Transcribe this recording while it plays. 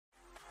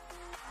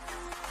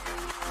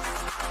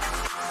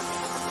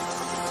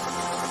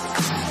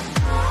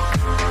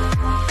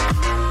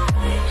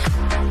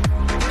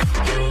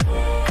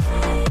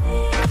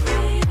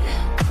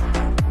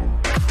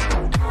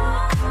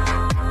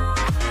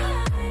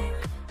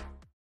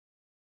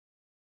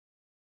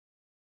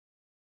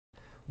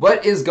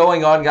What is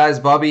going on, guys?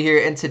 Bobby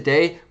here, and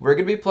today we're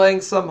going to be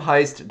playing some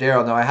Heist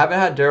DARRYL. Now, I haven't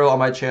had DARRYL on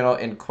my channel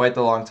in quite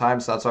a long time,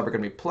 so that's why we're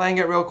going to be playing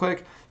it real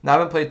quick. Now, I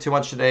haven't played too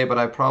much today, but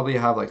I probably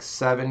have like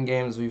 7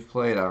 games we've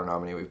played. I don't know how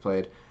many we've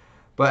played.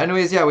 But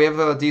anyways, yeah, we have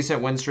a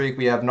decent win streak.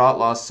 We have not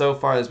lost so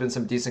far. There's been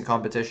some decent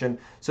competition.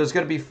 So it's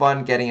going to be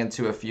fun getting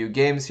into a few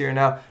games here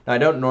now. Now, I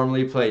don't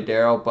normally play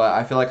DARRYL, but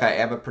I feel like I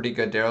am a pretty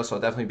good DARRYL, so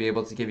I'll definitely be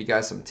able to give you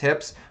guys some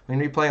tips. We're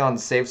going to be playing on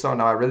Safe Zone.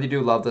 Now, I really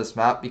do love this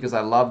map because I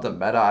love the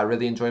meta. I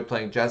really enjoy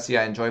playing Jesse.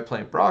 I enjoy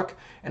playing Brock.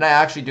 And I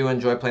actually do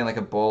enjoy playing like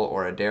a Bull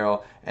or a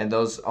DARRYL. And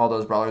all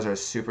those brawlers are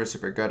super,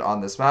 super good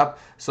on this map.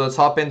 So let's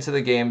hop into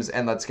the games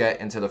and let's get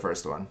into the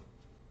first one.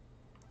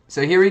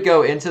 So here we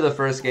go into the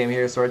first game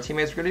here. So our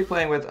teammates are going to be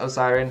playing with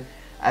Osiren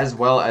as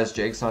well as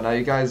Jigsaw. Now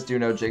you guys do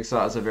know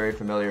Jigsaw is a very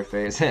familiar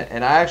face.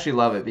 And I actually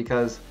love it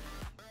because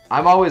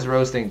I'm always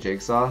roasting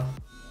Jigsaw.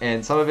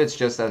 And some of it's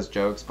just as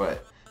jokes,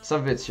 but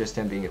some of it's just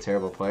him being a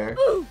terrible player.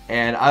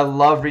 And I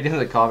love reading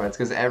the comments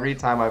because every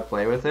time I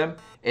play with him,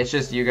 it's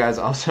just you guys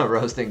also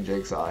roasting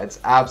Jigsaw.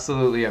 It's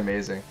absolutely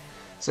amazing.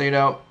 So, you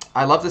know,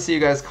 I love to see you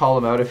guys call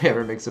him out if he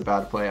ever makes a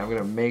bad play. I'm going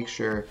to make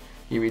sure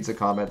he reads the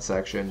comment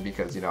section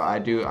because, you know, I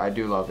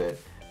do love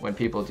it when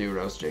people do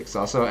roast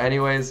Jigsaw. So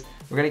anyways,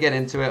 we're going to get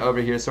into it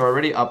over here. So we're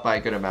already up by a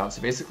good amount.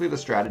 So basically the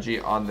strategy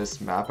on this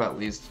map, at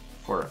least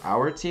for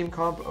our team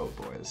comp, oh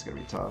boy, this is going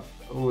to be tough.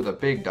 Ooh, the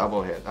big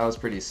double hit. That was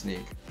pretty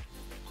sneak.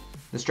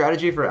 The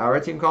strategy for our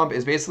team comp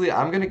is basically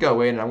I'm going to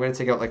go in and I'm going to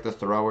take out like the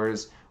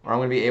throwers, or I'm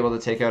going to be able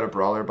to take out a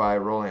brawler by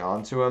rolling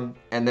onto him.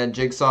 And then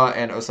Jigsaw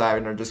and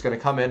Osiren are just going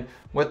to come in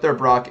with their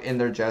Brock in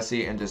their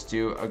Jesse and just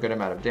do a good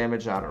amount of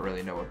damage. I don't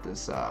really know what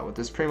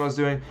this Primo's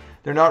doing.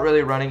 They're not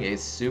really running a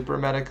super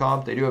meta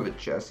comp. They do have a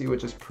Jesse,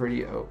 which is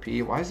pretty OP.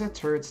 Why is that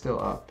turret still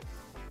up?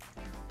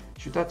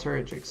 Shoot that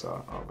turret,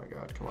 Jigsaw. Oh my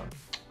god, come on.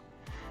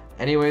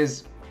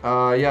 Anyways,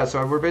 yeah,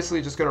 so we're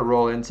basically just going to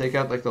roll in, take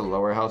out like the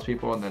lower health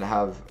people, and then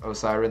have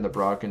Osiren, the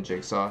Brock, and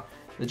Jigsaw.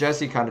 The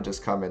Jesse kind of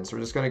just come in, so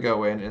we're just going to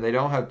go in, and they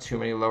don't have too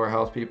many lower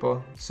health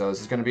people, so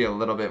this is going to be a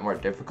little bit more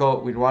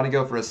difficult. We'd want to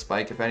go for a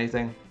spike, if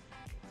anything,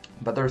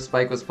 but their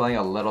spike was playing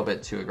a little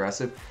bit too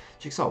aggressive.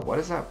 Jigsaw, what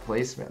is that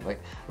placement?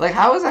 Like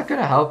how is that going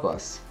to help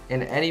us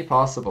in any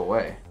possible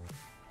way?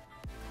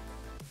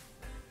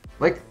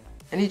 Like,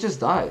 and he just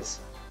dies.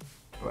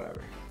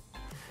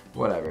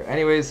 Whatever.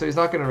 Anyways, so he's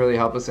not going to really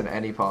help us in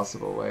any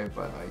possible way,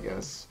 but I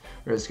guess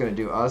we're just going to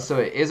do us. So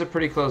it is a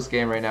pretty close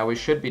game right now. We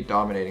should be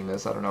dominating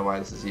this. I don't know why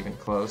this is even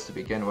close to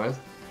begin with.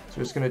 So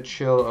we're just going to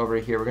chill over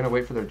here. We're going to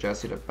wait for their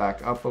Jesse to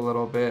back up a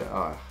little bit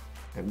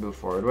and move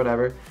forward,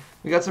 whatever.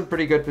 We got some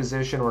pretty good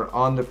position. We're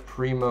on the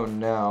Primo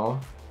now.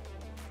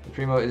 The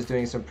Primo is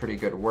doing some pretty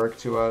good work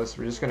to us.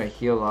 We're just going to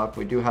heal up.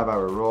 We do have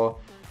our roll.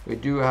 We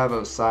do have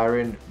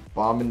Osiren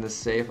bombing the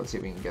safe. Let's see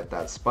if we can get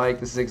that spike.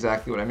 This is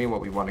exactly what I mean,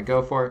 what we want to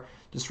go for.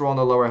 Just roll on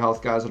the lower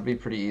health, guys. It'll be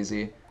pretty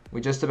easy.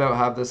 We just about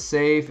have the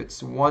safe.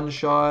 It's one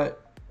shot,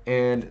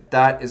 and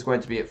that is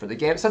going to be it for the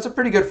game. So that's a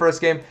pretty good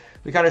first game.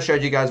 We kind of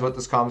showed you guys what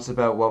this comp is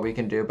about, what we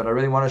can do, but I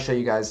really want to show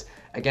you guys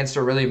against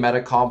a really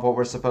meta comp what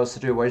we're supposed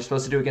to do, what you're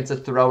supposed to do against a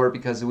thrower,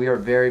 because we are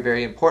very,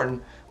 very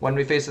important when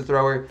we face a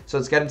thrower. So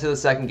let's get into the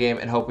second game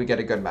and hope we get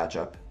a good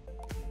matchup.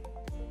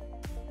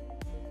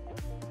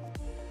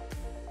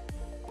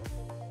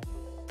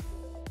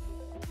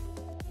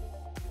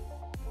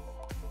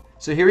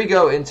 So here we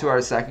go into our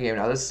second game.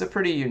 Now this is a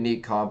pretty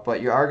unique comp,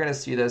 but you are going to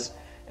see this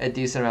a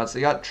decent amount. So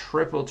you got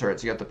triple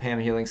turrets. You got the Pam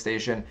healing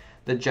station,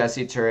 the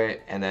Jesse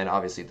turret, and then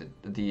obviously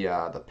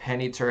the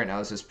Penny turret. Now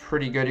this is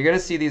pretty good. You're going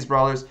to see these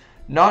brawlers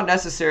not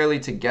necessarily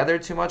together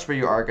too much, but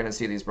you are going to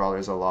see these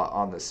brawlers a lot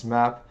on this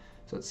map.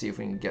 So let's see if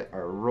we can get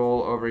our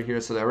roll over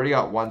here. So they already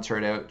got one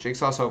turret out.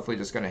 Jigsaw's hopefully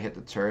just going to hit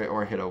the turret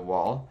or hit a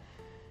wall.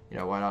 You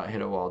know, why not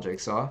hit a wall,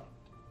 Jigsaw?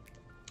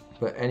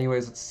 But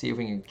anyways, let's see if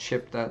we can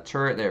chip that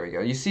turret. There we go.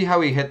 You see how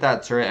we hit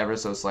that turret ever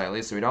so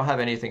slightly, so we don't have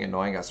anything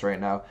annoying us right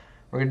now.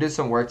 We're going to do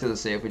some work to the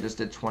safe. We just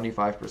did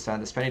 25%.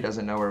 This Penny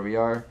doesn't know where we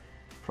are.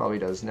 Probably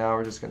does now.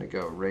 We're just going to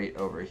go right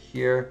over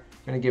here.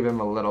 I'm going to give him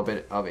a little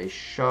bit of a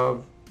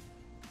shove.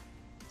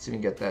 Let's see if we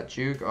can get that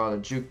juke. Oh,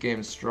 the juke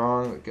game's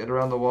strong. Get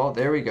around the wall.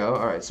 There we go.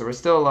 All right, so we're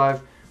still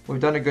alive.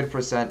 We've done a good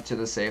percent to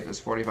the safe.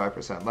 There's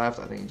 45% left.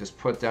 I think he just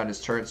put down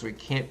his turret, so we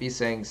can't be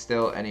saying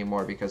still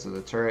anymore because of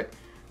the turret.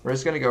 We're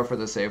just going to go for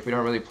the safe. We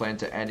don't really plan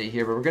to end it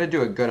here, but we're going to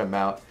do a good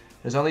amount.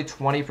 There's only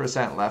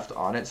 20% left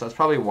on it, so it's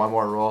probably one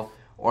more roll,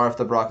 or if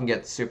the Brock can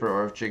get super,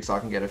 or if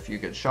Jigsaw can get a few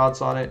good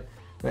shots on it.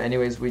 But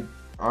anyways, we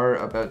are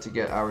about to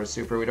get our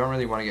super. We don't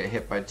really want to get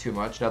hit by too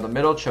much. Now, the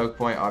middle choke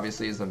point,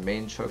 obviously, is the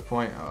main choke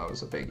point. Oh, that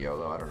was a big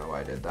YOLO. I don't know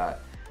why I did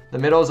that. The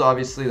middle is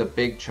obviously the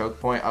big choke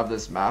point of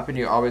this map, and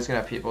you're always going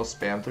to have people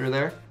spam through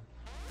there.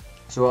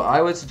 So what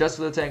I would suggest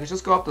for the tank is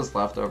just go up this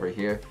left over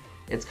here.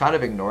 It's kind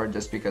of ignored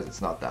just because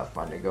it's not that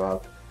fun to go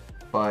up.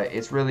 But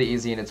it's really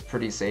easy and it's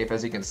pretty safe.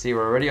 As you can see,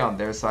 we're already on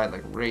their side,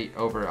 like right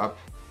over up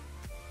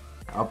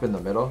in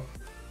the middle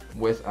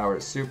with our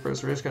super.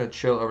 So we're just going to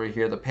chill over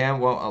here. The Pam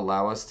won't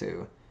allow us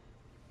to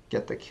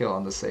get the kill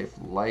on the safe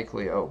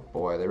likely. Oh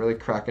boy, they're really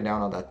cracking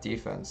down on that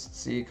defense.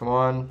 See, come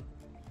on.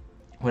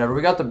 Whenever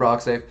we got the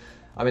Brock safe,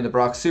 the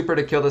Brock Super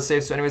to kill the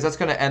safe. So anyways, that's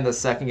going to end the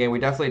second game. We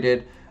definitely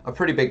did a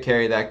pretty big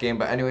carry that game.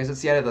 But anyways,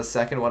 it's the end of the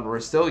second one. We're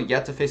still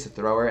yet to face a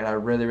thrower, and I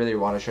really, really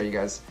want to show you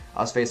guys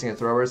us facing a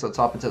thrower. So let's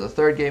hop into the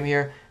third game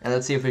here, and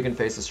let's see if we can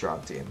face a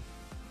strong team.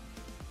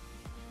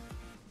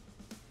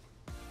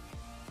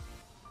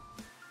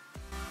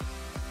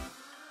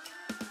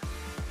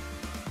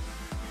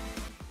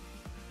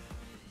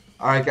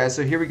 Alright guys,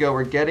 so here we go.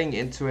 We're getting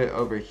into it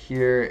over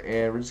here,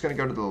 and we're just going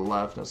to go to the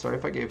left. Now, sorry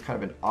if I gave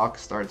kind of an awk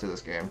start to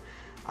this game.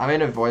 I'm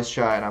in a voice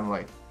chat, and I'm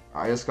like,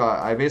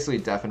 I basically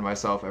deafen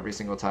myself every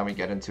single time we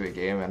get into a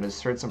game, and I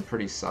just heard some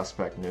pretty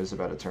suspect news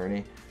about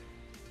Attorney.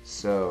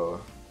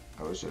 So,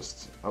 I was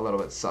just a little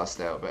bit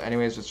sussed out. But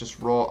anyways, let's just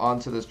roll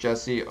onto this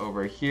Jesse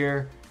over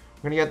here.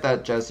 We're going to get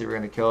that Jesse, we're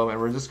going to kill him, and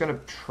we're just going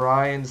to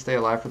try and stay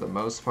alive for the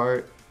most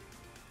part.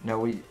 No,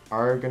 we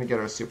are going to get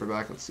our super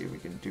back. Let's see if we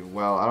can do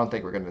well. I don't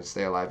think we're going to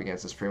stay alive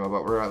against this Primo,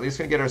 but we're at least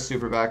going to get our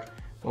super back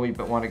when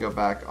we want to go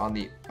back on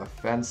the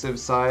offensive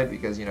side,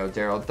 because, you know,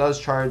 DARRYL does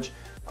charge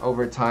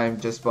over time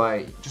just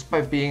by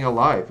being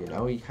alive, you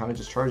know. He kind of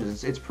just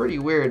charges. It's pretty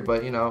weird,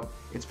 but, you know,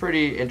 it's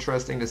pretty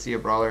interesting to see a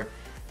brawler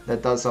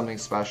that does something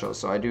special.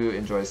 So I do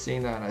enjoy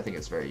seeing that, and I think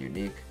it's very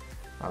unique.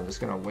 I'm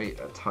just going to wait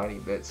a tiny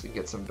bit to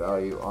get some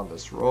value on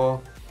this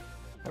roll.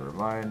 Never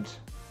mind.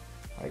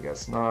 I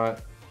guess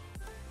not.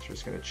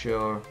 Just gonna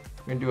chill.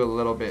 We're gonna do a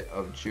little bit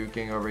of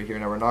juking over here.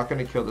 Now we're not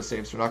gonna kill the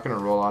saves. We're not gonna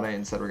roll on it.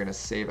 Instead, we're gonna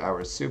save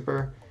our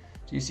super.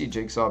 So you see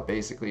Jigsaw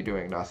basically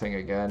doing nothing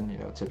again. You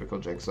know, typical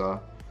Jigsaw.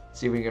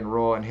 See if we can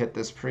roll and hit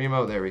this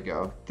Primo. There we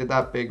go. Did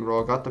that big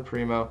roll. Got the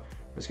Primo.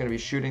 We're just gonna be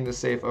shooting the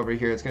safe over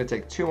here. It's gonna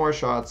take 2 more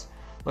shots.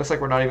 Looks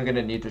like we're not even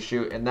gonna need to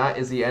shoot, and that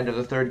is the end of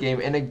the third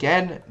game. And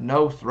again,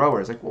 no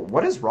throwers. Like, well,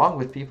 what is wrong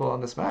with people on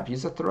this map?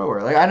 He's a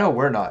thrower. Like, I know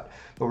we're not,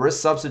 but we're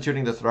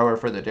substituting the thrower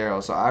for the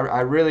DARRYL. So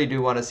I really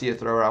do want to see a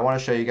thrower. I want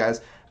to show you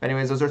guys.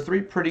 Anyways, those are 3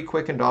 pretty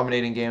quick and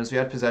dominating games. We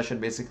had possession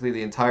basically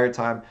the entire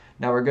time.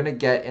 Now we're gonna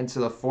get into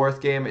the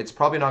 4th game. It's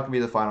probably not gonna be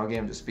the final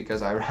game, just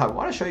because I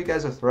want to show you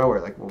guys a thrower.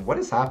 Like, well, what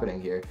is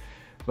happening here?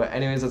 But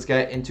anyways, let's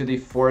get into the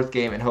 4th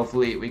game, and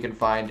hopefully we can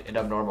find an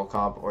abnormal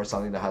comp or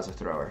something that has a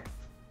thrower.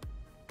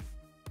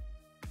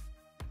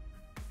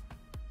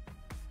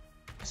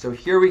 So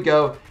here we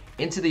go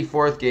into the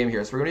 4th game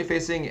here. So we're going to be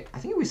facing, I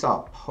think we saw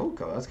a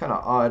Poco. That's kind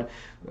of odd.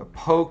 A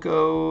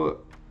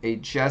Poco, a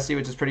Jesse,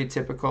 which is pretty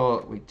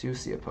typical. We do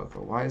see a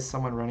Poco. Why is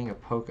someone running a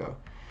Poco?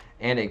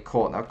 And a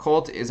Colt. Now,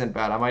 Colt isn't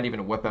bad. I might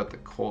even whip out the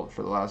Colt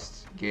for the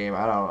last game.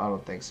 I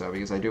don't think so,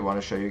 because I do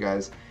want to show you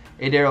guys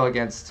a DARRYL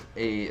against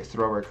a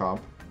thrower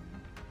comp.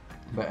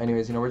 But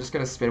anyways, you know, we're just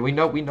going to spin. We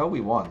know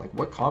we won. Like,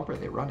 what comp are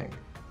they running?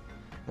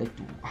 Like,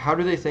 how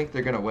do they think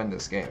they're going to win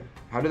this game?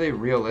 How do they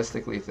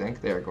realistically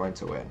think they are going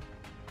to win?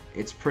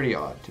 It's pretty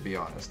odd, to be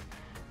honest.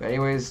 But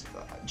anyways,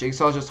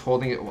 Jigsaw's just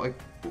holding it. Like,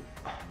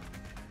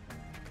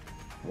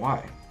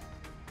 why?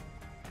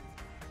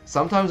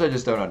 Sometimes I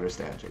just don't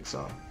understand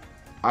Jigsaw.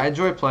 I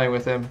enjoy playing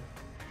with him,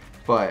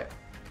 but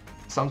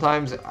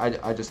sometimes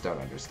I just don't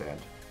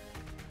understand.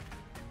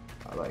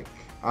 Like,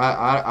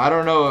 I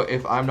don't know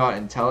if I'm not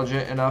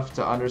intelligent enough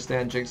to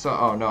understand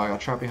Jigsaw. Oh no, I got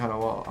trapped behind a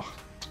wall.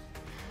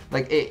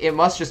 Like, it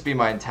must just be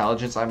my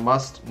intelligence. I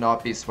must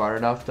not be smart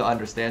enough to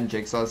understand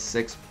Jigsaw's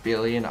 6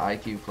 billion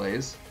IQ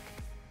plays.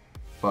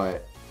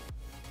 But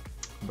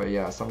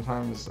yeah,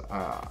 sometimes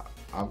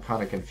I'm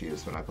kind of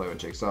confused when I play with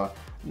Jigsaw.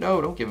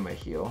 No, don't give him a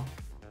heal.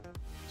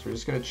 So we're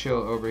just going to chill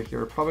over here.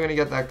 We're probably going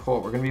to get that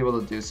Colt. We're going to be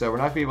able to do so. We're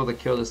not going to be able to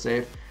kill the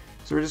safe.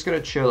 So we're just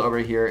going to chill over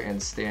here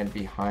and stand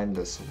behind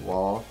this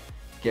wall.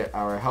 Get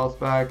our health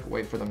back.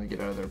 Wait for them to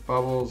get out of their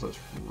bubbles. Let's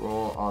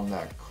roll on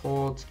that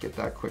Colt. Get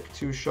that quick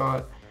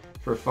 2-shot.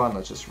 For fun,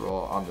 let's just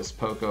roll on this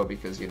Poco,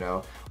 because, you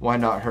know, why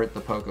not hurt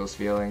the Poco's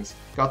feelings?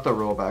 Got the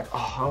roll back.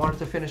 Oh, I wanted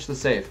to finish the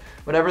save.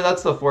 Whatever,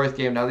 that's the 4th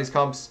game. Now, these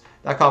comps,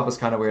 that comp was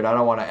kind of weird. I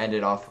don't want to end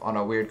it off on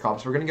a weird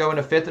comp. So we're going to go in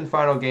a 5th and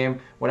final game.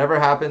 Whatever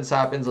happens,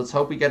 happens. Let's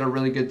hope we get a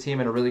really good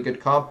team and a really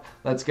good comp.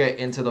 Let's get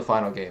into the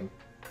final game.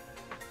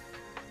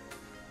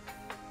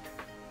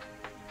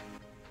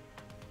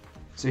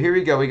 So here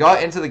we go. We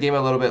got into the game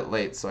a little bit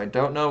late, so I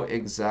don't know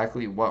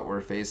exactly what we're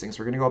facing.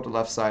 So we're going to go up the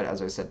left side,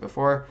 as I said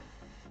before.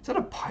 Is that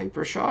a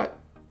Piper shot?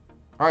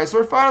 Alright, so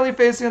we're finally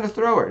facing a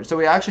thrower. So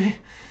we actually,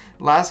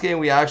 last game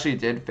we actually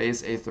did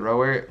face a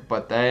thrower,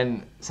 but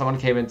then someone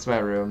came into my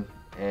room,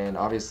 and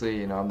obviously,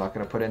 you know, I'm not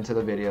going to put into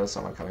the video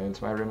someone coming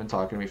into my room and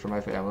talking to me from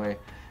my family.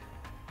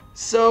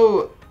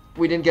 So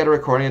we didn't get a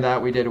recording of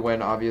that. We did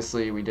win,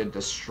 obviously. We did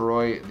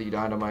destroy the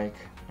Dynamite.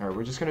 Alright,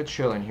 we're just going to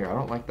chill in here. I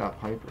don't like that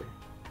Piper.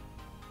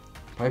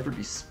 Piper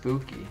be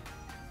spooky.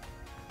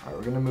 Alright,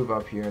 we're going to move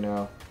up here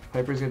now.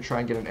 Piper's going to try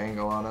and get an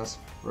angle on us.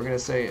 We're going to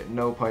say,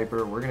 no,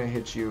 Piper. We're going to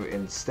hit you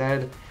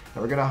instead. And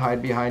we're going to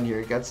hide behind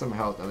here, get some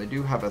health. Now, they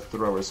do have a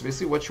thrower. So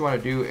basically what you want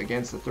to do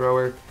against the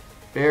thrower,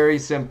 very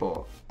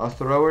simple. A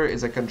thrower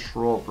is a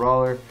control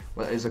brawler.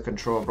 What is a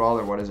control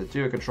brawler? What does it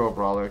do? A control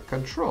brawler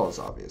controls,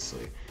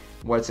 obviously.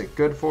 What's it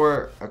good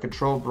for? A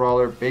control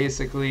brawler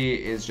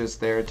basically is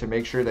just there to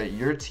make sure that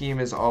your team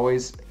is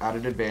always at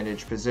an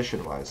advantage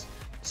position-wise.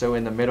 So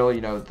in the middle, you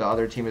know, the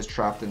other team is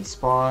trapped in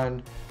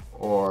spawn,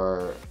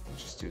 or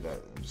Let's just do that.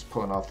 I'm just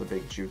pulling off the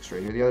big jukes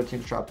right here. The other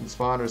team's trapped in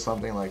spawn or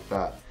something like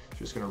that.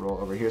 Just gonna roll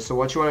over here. So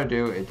what you want to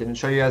do, it didn't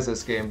show you as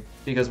this game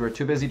because we're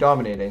too busy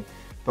dominating,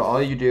 but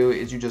all you do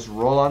is you just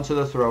roll onto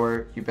the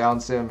thrower, you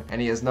bounce him, and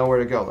he has nowhere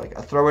to go. Like,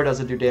 a thrower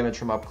doesn't do damage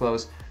from up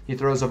close. He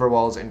throws over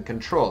walls and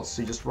controls.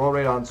 So you just roll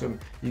right onto him,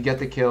 you get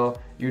the kill,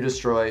 you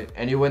destroy,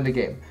 and you win the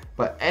game.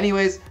 But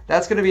anyways,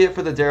 that's going to be it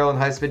for the Daryl and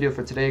Heist video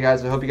for today,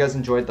 guys. I hope you guys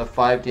enjoyed the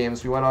 5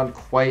 games. We went on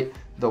quite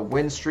the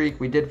win streak.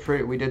 We did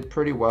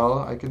pretty well,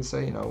 I can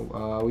say. You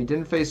know, we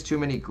didn't face too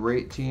many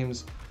great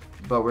teams,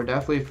 but we're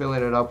definitely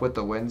filling it up with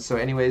the wins. So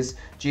anyways,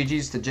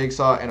 GG's to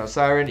Jigsaw and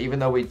Osiren. Even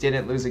though we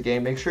didn't lose a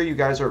game, make sure you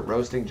guys are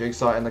roasting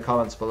Jigsaw in the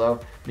comments below,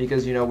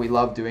 because, you know, we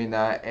love doing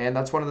that, and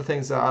that's one of the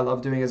things that I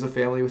love doing as a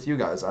family with you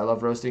guys. I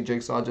love roasting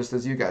Jigsaw just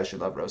as you guys should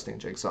love roasting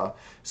Jigsaw.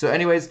 So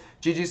anyways,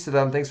 GG's to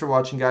them. Thanks for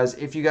watching, guys.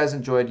 If you guys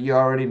enjoyed, you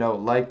already know,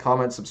 like,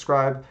 comment,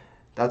 subscribe.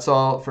 That's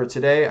all for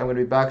today. I'm going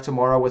to be back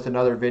tomorrow with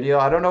another video.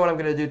 I don't know what I'm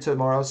going to do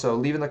tomorrow, so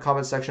leave in the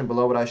comment section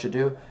below what I should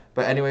do.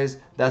 But anyways,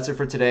 that's it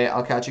for today.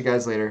 I'll catch you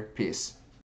guys later. Peace.